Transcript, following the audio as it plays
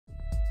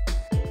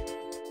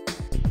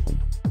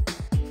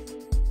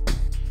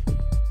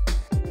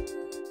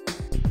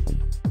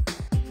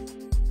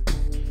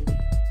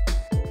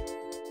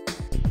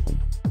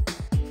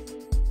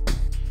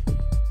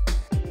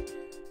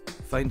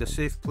Find a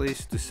safe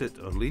place to sit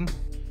or lean.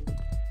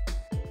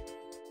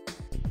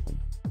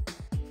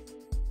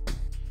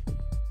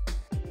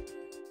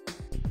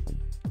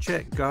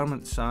 Check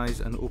garment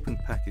size and open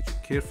package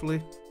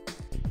carefully.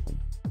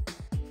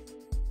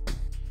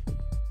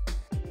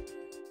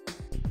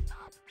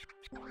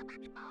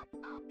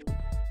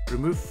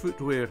 Remove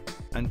footwear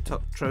and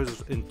tuck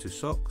trousers into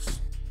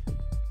socks.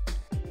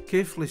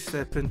 Carefully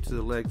step into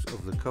the legs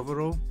of the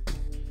coverall.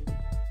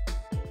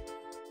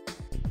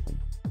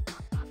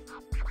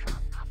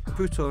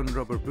 Put on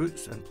rubber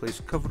boots and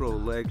place coverall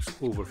legs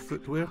over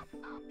footwear.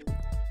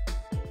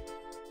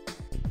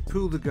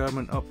 Pull the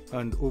garment up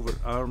and over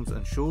arms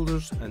and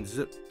shoulders and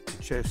zip to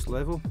chest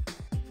level.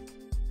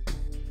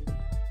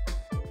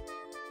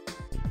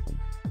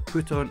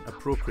 Put on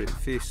appropriate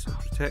face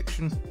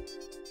protection.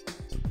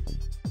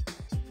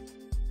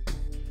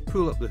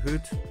 Pull up the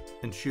hood,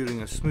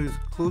 ensuring a smooth,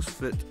 close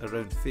fit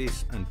around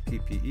face and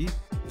PPE.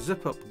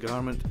 Zip up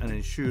garment and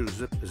ensure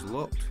zip is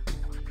locked.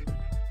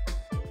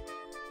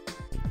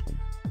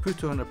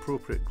 Put on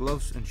appropriate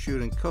gloves,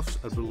 ensuring cuffs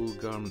are below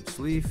garment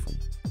sleeve.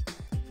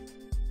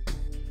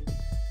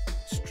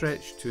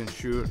 Stretch to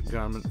ensure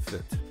garment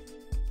fit.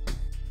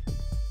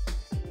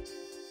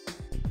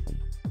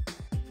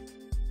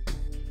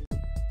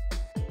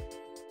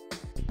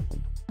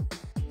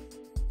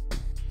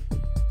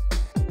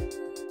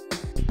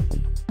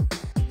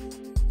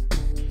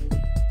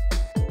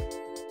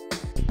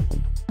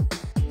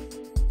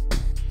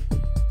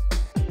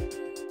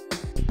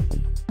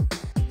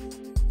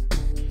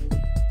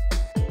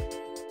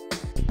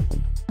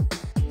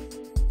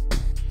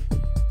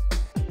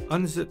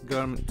 Unzip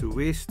garment to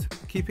waist,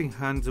 keeping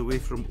hands away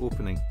from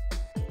opening.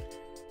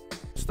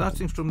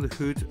 Starting from the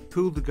hood,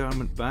 pull the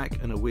garment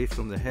back and away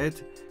from the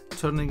head,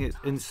 turning it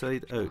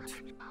inside out.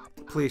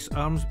 Place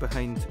arms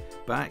behind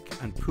back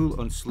and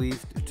pull on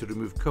sleeve to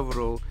remove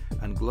coverall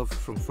and glove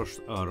from first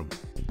arm.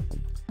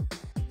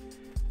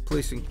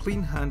 Placing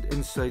clean hand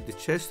inside the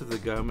chest of the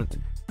garment,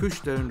 push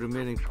down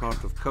remaining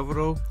part of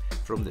coverall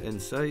from the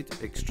inside,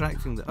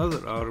 extracting the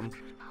other arm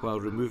while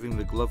removing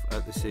the glove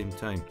at the same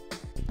time.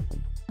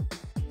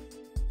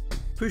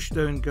 Push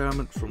down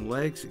garment from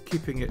legs,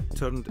 keeping it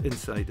turned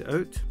inside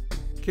out.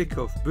 Kick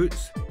off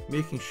boots,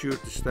 making sure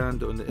to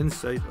stand on the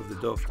inside of the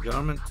doffed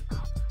garment.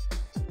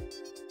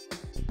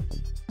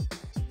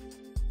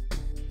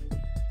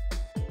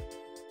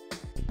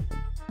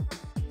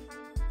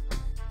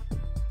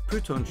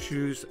 Put on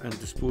shoes and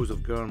dispose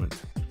of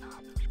garment.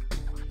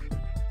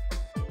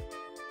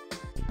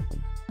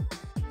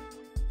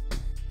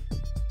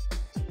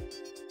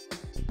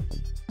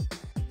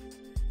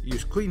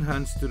 Use clean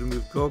hands to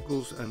remove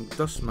goggles and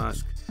dust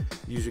mask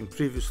using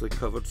previously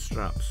covered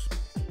straps.